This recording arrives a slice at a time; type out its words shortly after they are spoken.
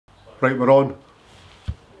Right, we're on.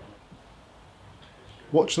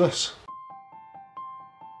 Watch this.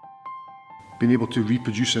 Being able to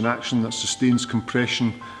reproduce an action that sustains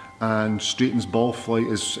compression and straightens ball flight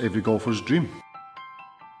is every golfer's dream.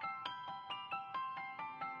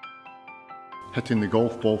 Hitting the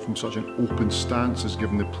golf ball from such an open stance has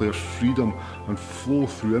given the player freedom and flow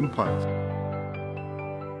through impact.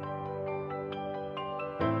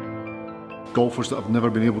 Golfers that have never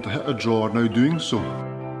been able to hit a draw are now doing so.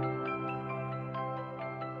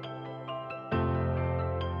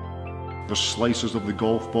 There's slicers of the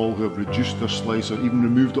golf ball who have reduced their slice or even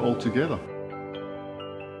removed it altogether.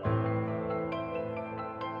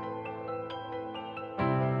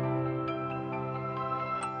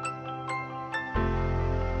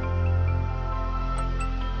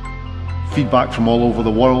 Feedback from all over the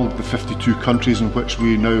world, the 52 countries in which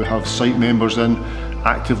we now have site members in,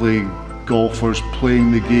 actively golfers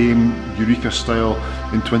playing the game Eureka style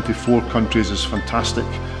in 24 countries is fantastic.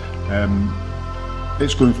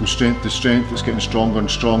 It's going from strength to strength, it's getting stronger and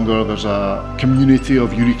stronger. There's a community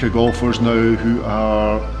of Eureka golfers now who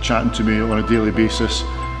are chatting to me on a daily basis,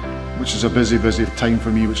 which is a busy time for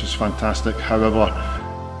me, which is fantastic. However,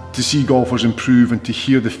 to see golfers improve and to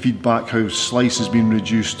hear the feedback how slice has been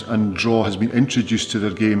reduced and draw has been introduced to their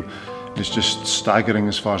game is just staggering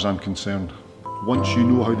as far as I'm concerned. Once you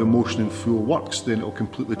know how the motion in full works, then it will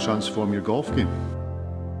completely transform your golf game.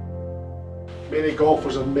 Many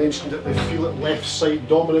golfers have mentioned that they feel it left side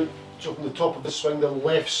dominant. So from the top of the swing, the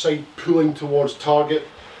left side pulling towards target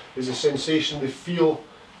is a sensation they feel.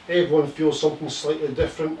 Everyone feels something slightly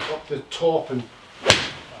different up the top, and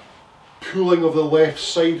pulling of the left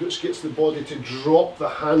side, which gets the body to drop the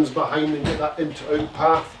hands behind and get that into-out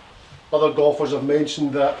path. Other golfers have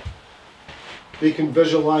mentioned that they can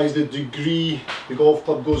visualise the degree the golf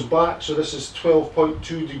club goes back. So this is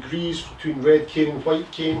 12.2 degrees between red cane and white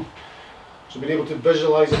cane. So being able to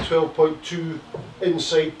visualise a 12.2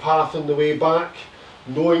 inside path on the way back,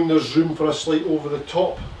 knowing there's room for a slight over the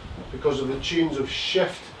top because of the change of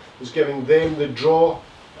shift is giving them the draw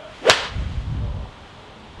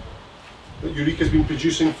that Eureka's been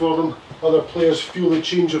producing for them. Other players feel the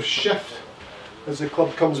change of shift as the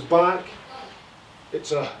club comes back.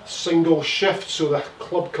 It's a single shift, so the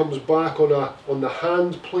club comes back on the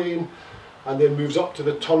hand plane and then moves up to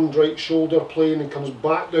the turned right shoulder plane and comes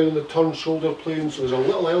back down the turned shoulder plane. So there's a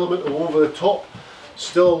little element of over the top,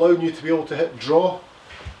 still allowing you to be able to hit draw,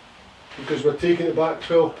 because we're taking it back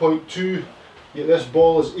 12.2, yet this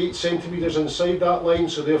ball is 8 centimetres inside that line,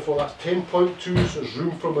 so therefore that's 10.2, so there's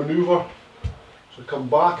room for manoeuvre. So come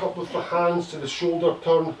back up with the hands to the shoulder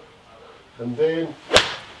turn, and then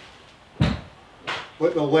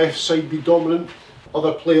let the left side be dominant.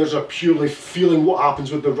 Other players are purely feeling what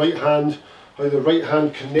happens with the right hand, how the right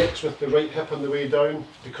hand connects with the right hip on the way down,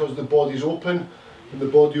 because the body's open. When the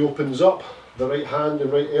body opens up, the right hand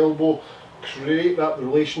and right elbow create that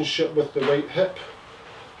relationship with the right hip.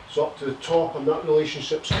 So up to the top, and that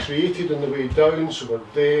relationship's created on the way down, so we're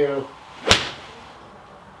there.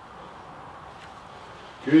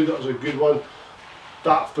 Good, that was a good one.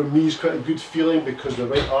 That for me is quite a good feeling, because the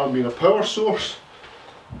right arm being a power source,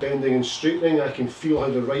 bending and straightening, I can feel how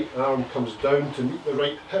the right arm comes down to meet the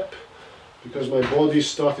right hip, because my body's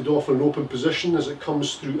started off in an open position. As it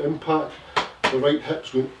comes through impact, the right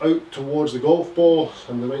hip's going out towards the golf ball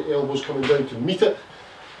and the right elbow's coming down to meet it.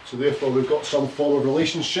 So therefore we've got some form of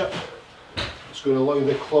relationship. It's going to allow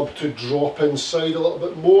the club to drop inside a little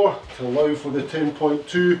bit more to allow for the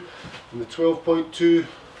 10.2 and the 12.2.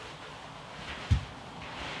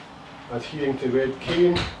 Adhering to red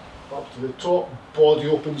cane, up to the top, body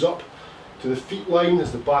opens up to the feet line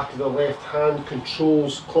as the back of the left hand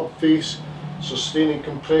controls club face, sustaining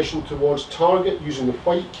compression towards target using the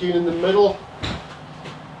white cane in the middle.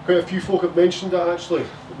 Quite a few folk have mentioned that actually,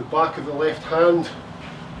 that the back of the left hand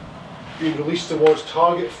being released towards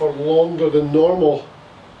target for longer than normal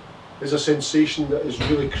is a sensation that is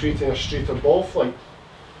really creating a straighter ball flight.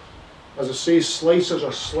 As I say, slicers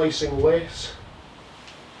are slicing less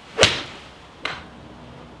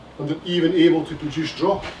and they're even able to produce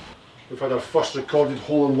draw. We've had our first recorded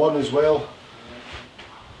hole-in-one as well.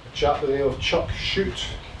 A chap by the name of Chuck Shoot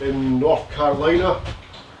in North Carolina,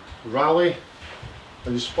 Raleigh,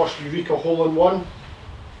 and his first Eureka hole-in-one.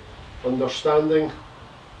 Understanding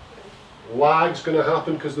lag's going to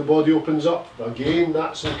happen because the body opens up. Again,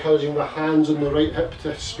 that's encouraging the hands on the right hip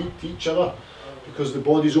to speak to each other, because the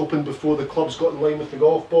body's open before the club's got in line with the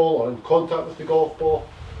golf ball or in contact with the golf ball.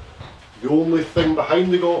 The only thing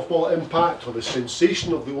behind the golf ball at impact, or the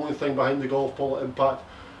sensation of the only thing behind the golf ball at impact,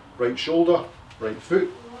 right shoulder, right foot.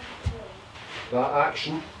 That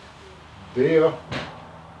action there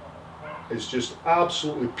is just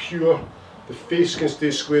absolutely pure. The face can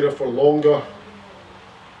stay squarer for longer.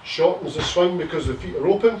 Shortens the swing because the feet are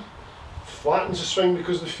open. Flattens the swing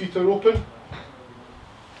because the feet are open.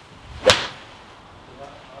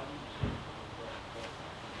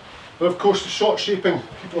 And of course the shot shaping,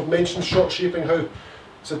 people have mentioned shot shaping, how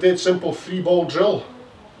it's a dead simple 3-ball drill.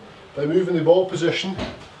 By moving the ball position,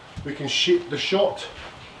 we can shape the shot.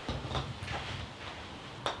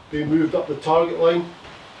 Being moved up the target line,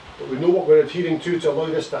 but we know what we're adhering to allow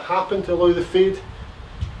this to happen, to allow the fade.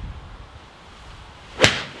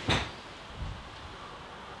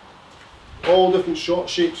 All different shot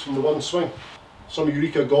shapes from the one swing. Some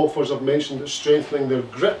Eureka golfers have mentioned that strengthening their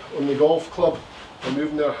grip on the golf club and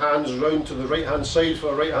moving their hands round to the right hand side for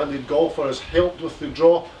a right-handed golfer has helped with the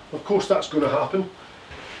draw. Of course that's going to happen.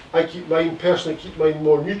 I personally keep mine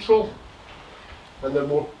more neutral, and they're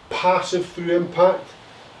more passive through impact.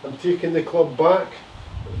 I'm taking the club back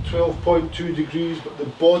at 12.2 degrees, but the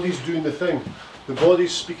body's doing the thing. The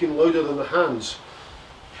body's speaking louder than the hands.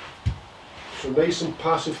 So nice and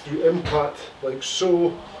passive through impact, like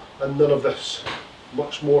so, and none of this.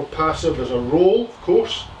 Much more passive. There's a roll, of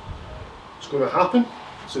course. It's going to happen.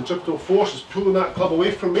 Centripetal force is pulling that club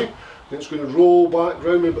away from me, and it's going to roll back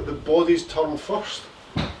round me, but the body's turned first.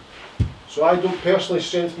 So I don't personally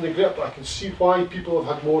strengthen the grip, but I can see why people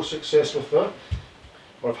have had more success with that,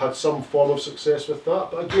 or have had some form of success with that.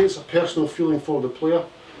 But again, it's a personal feeling for the player.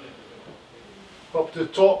 Up to the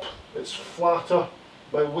top, it's flatter.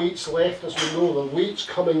 My weight's left, as we know, the weight's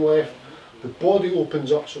coming left. The body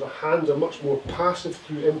opens up, so the hands are much more passive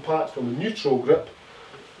through impact from the neutral grip.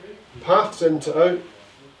 Paths in to out,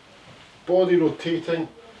 body rotating,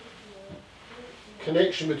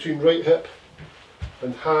 connection between right hip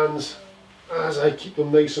and hands as I keep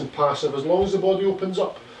them nice and passive. As long as the body opens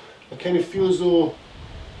up, I kind of feel as though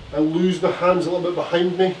I lose the hands a little bit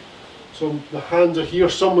behind me. So the hands are here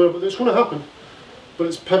somewhere, but it's going to happen. But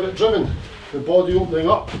it's pivot driven. The body opening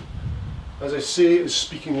up, as I say, is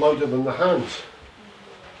speaking louder than the hands.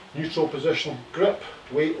 Neutral position, grip,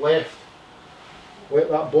 weight left. Let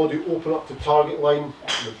that body open up to target line.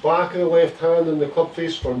 The back of the left hand and the club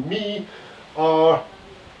face for me are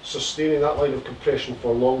sustaining that line of compression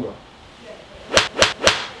for longer.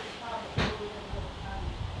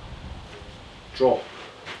 Draw.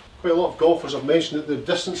 Quite a lot of golfers have mentioned that the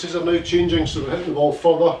distances are now changing, so we're hitting the ball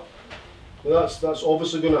further. Well, that's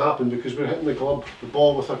obviously going to happen because we're hitting the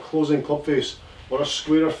ball with a closing club face or a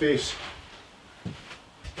squarer face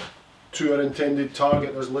to our intended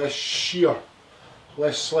target. There's less shear,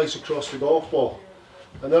 less slice across the golf ball,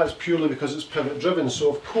 and that's purely because it's pivot driven. So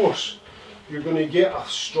of course you're going to get a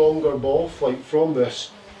stronger ball flight from this.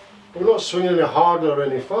 We're not swinging any harder or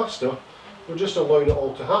any faster, we're just allowing it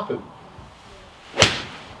all to happen.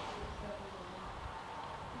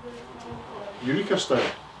 Eureka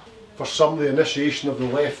style. For some, the initiation of the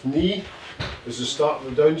left knee is the start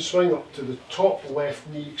of the downswing up to the top, left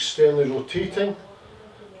knee externally rotating,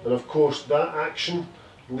 and of course that action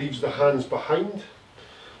leaves the hands behind.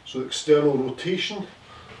 So external rotation,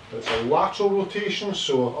 it's a lateral rotation,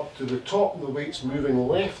 so up to the top the weight's moving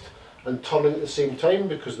left and turning at the same time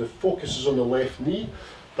because the focus is on the left knee.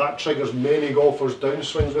 That triggers many golfers'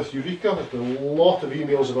 downswings with Eureka. There's been a lot of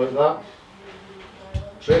emails about that.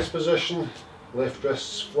 Rest position, left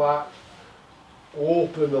wrist's flat,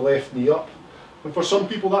 opening the left knee up, and for some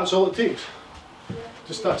people that's all it takes.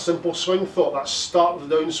 Just that simple swing thought, that start of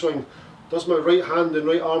the downswing. Does my right hand and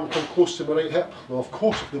right arm come close to my right hip? Well, of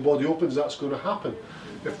course, if the body opens, that's going to happen.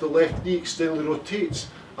 If the left knee externally rotates,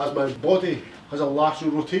 as my body has a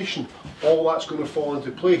lateral rotation, all that's going to fall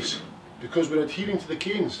into place because we're adhering to the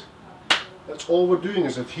canes. That's all we're doing,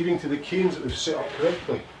 is adhering to the canes that we've set up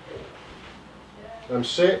correctly. I'm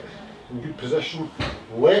set in good position,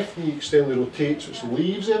 left knee externally rotates, which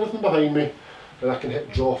leaves everything behind me, and I can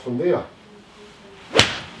hit draw from there.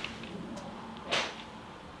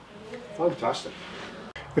 Fantastic.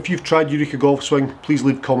 If you've tried Eureka Golf Swing, please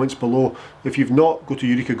leave comments below. If you've not, go to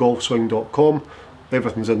eurekagolfswing.com.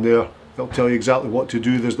 Everything's in there. It'll tell you exactly what to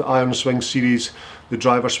do. There's the iron swing series, the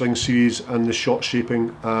driver swing series, and the shot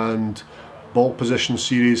shaping and ball position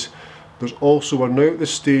series. There's also, we're now at the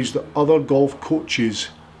stage that other golf coaches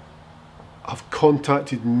have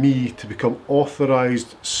contacted me to become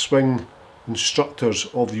authorised swing instructors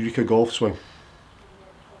of the Eureka Golf Swing.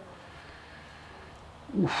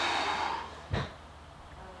 Oof.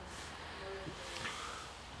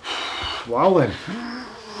 Wow then.